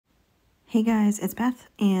Hey guys, it's Beth,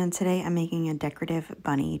 and today I'm making a decorative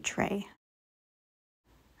bunny tray.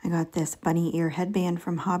 I got this bunny ear headband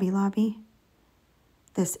from Hobby Lobby,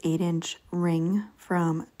 this 8-inch ring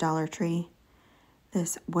from Dollar Tree,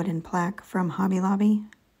 this wooden plaque from Hobby Lobby,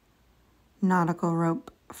 nautical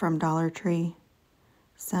rope from Dollar Tree,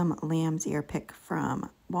 some lamb's ear pick from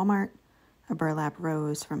Walmart, a burlap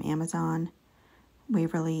rose from Amazon,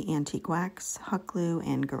 Waverly Antique wax, hot glue,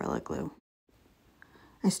 and Gorilla Glue.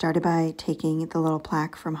 I started by taking the little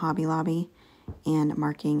plaque from Hobby Lobby and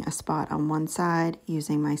marking a spot on one side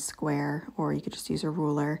using my square, or you could just use a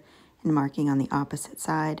ruler, and marking on the opposite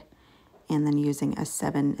side, and then using a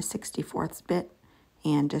 7/64 bit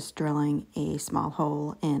and just drilling a small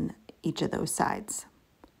hole in each of those sides.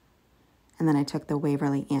 And then I took the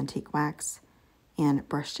Waverly Antique wax and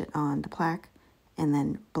brushed it on the plaque and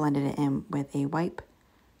then blended it in with a wipe,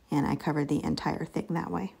 and I covered the entire thing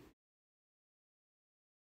that way.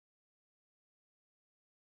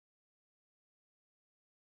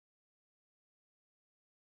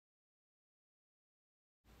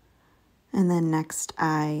 And then next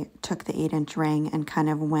I took the 8-inch ring and kind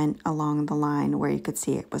of went along the line where you could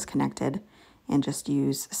see it was connected and just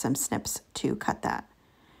used some snips to cut that.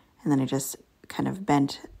 And then I just kind of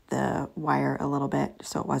bent the wire a little bit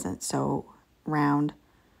so it wasn't so round.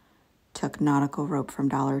 Took nautical rope from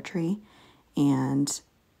Dollar Tree, and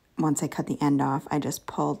once I cut the end off, I just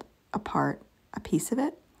pulled apart a piece of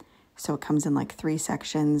it. So it comes in like 3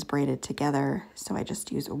 sections braided together. So I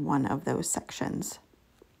just use one of those sections.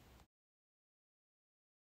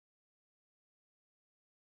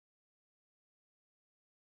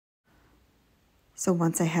 So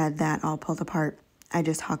once I had that all pulled apart, I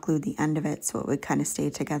just hot glued the end of it so it would kind of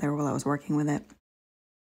stay together while I was working with it.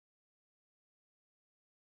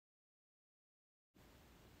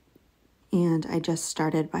 And I just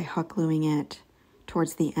started by hot gluing it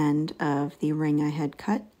towards the end of the ring I had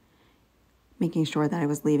cut, making sure that I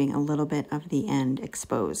was leaving a little bit of the end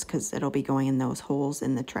exposed because it'll be going in those holes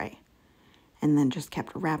in the tray. And then just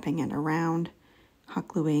kept wrapping it around, hot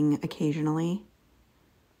gluing occasionally.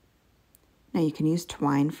 Now you can use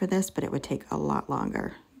twine for this, but it would take a lot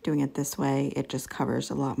longer. Doing it this way, it just covers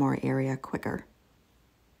a lot more area quicker.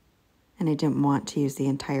 And I didn't want to use the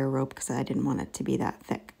entire rope because I didn't want it to be that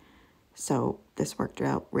thick. So this worked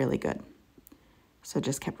out really good. So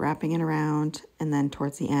just kept wrapping it around, and then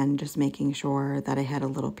towards the end, just making sure that I had a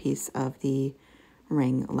little piece of the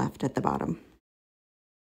ring left at the bottom.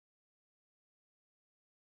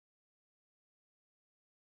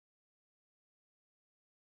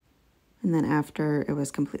 And then after it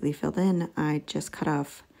was completely filled in, I just cut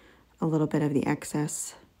off a little bit of the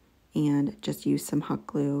excess and just used some hot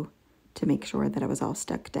glue to make sure that it was all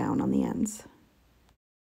stuck down on the ends.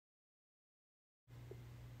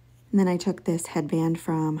 And then I took this headband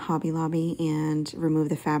from Hobby Lobby and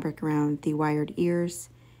removed the fabric around the wired ears,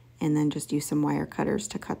 and then just used some wire cutters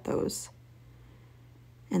to cut those.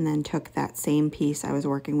 And then took that same piece I was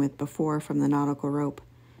working with before from the nautical rope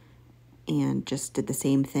and just did the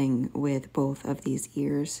same thing with both of these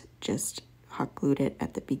ears. Just hot glued it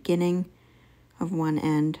at the beginning of one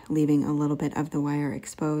end, leaving a little bit of the wire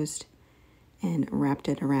exposed, and wrapped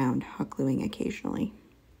it around, hot gluing occasionally.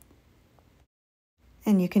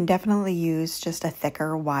 And you can definitely use just a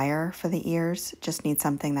thicker wire for the ears. Just need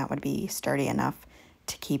something that would be sturdy enough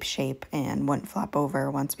to keep shape and wouldn't flop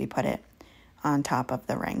over once we put it on top of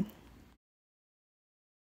the ring.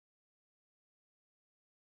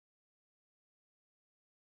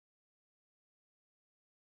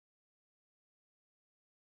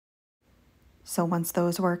 So once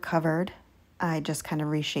those were covered, I just kind of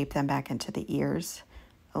reshaped them back into the ears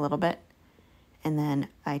a little bit. And then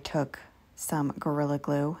I took some Gorilla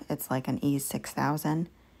Glue, it's like an E6000,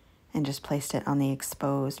 and just placed it on the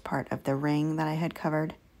exposed part of the ring that I had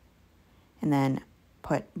covered. And then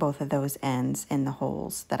put both of those ends in the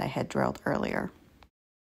holes that I had drilled earlier.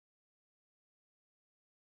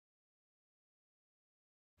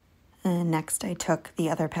 And next I took the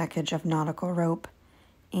other package of nautical rope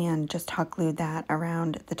and just hot glued that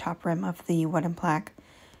around the top rim of the wooden plaque.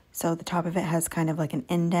 So the top of it has kind of like an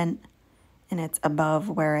indent, and it's above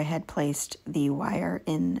where I had placed the wire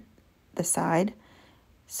in the side.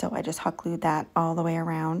 So I just hot glued that all the way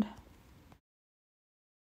around.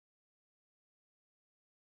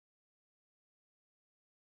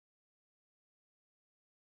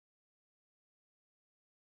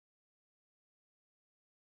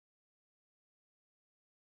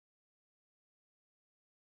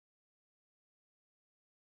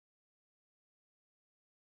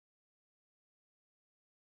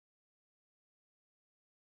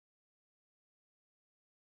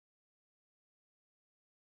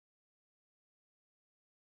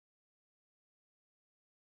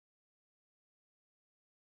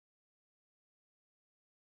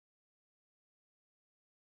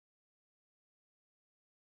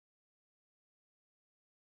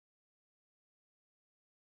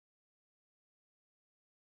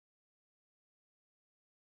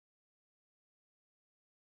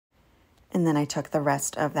 And then I took the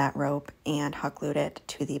rest of that rope and hot glued it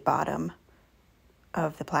to the bottom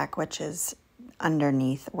of the plaque, which is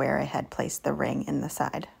underneath where I had placed the ring in the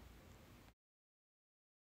side.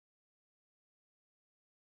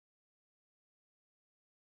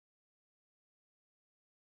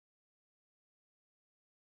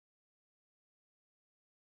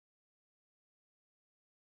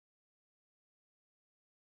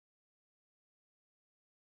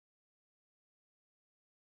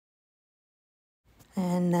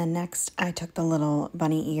 And then next I took the little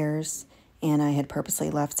bunny ears and I had purposely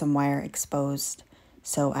left some wire exposed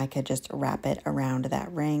so I could just wrap it around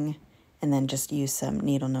that ring and then just use some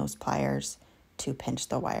needle nose pliers to pinch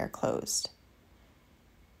the wire closed.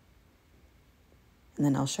 And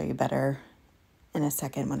then I'll show you better in a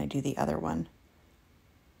second when I do the other one.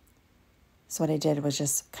 So what I did was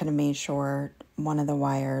just kind of made sure one of the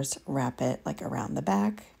wires wrap it like around the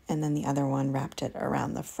back and then the other one wrapped it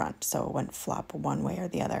around the front so it wouldn't flop one way or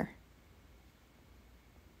the other.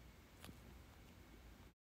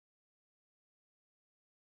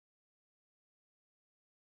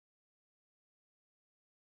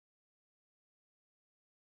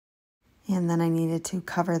 And then I needed to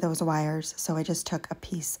cover those wires, so I just took a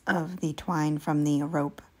piece of the twine from the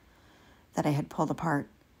rope that I had pulled apart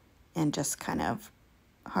and just kind of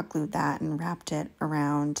hot glued that and wrapped it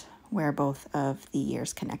around where both of the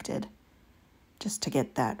ears connected, just to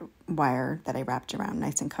get that wire that I wrapped around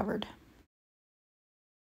nice and covered.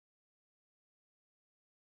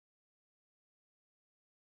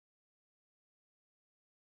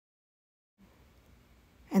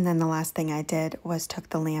 And then the last thing I did was took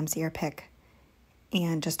the lamb's ear pick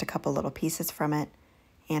and just a couple little pieces from it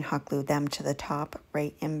and hot glued them to the top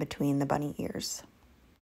right in between the bunny ears.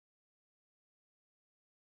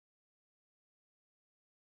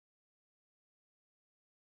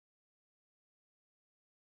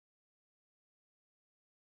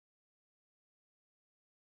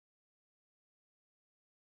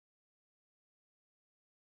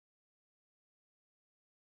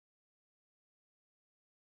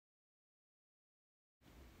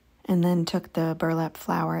 And then took the burlap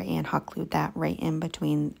flower and hot glued that right in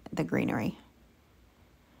between the greenery.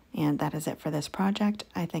 And that is it for this project.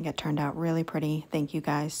 I think it turned out really pretty. Thank you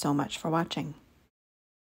guys so much for watching.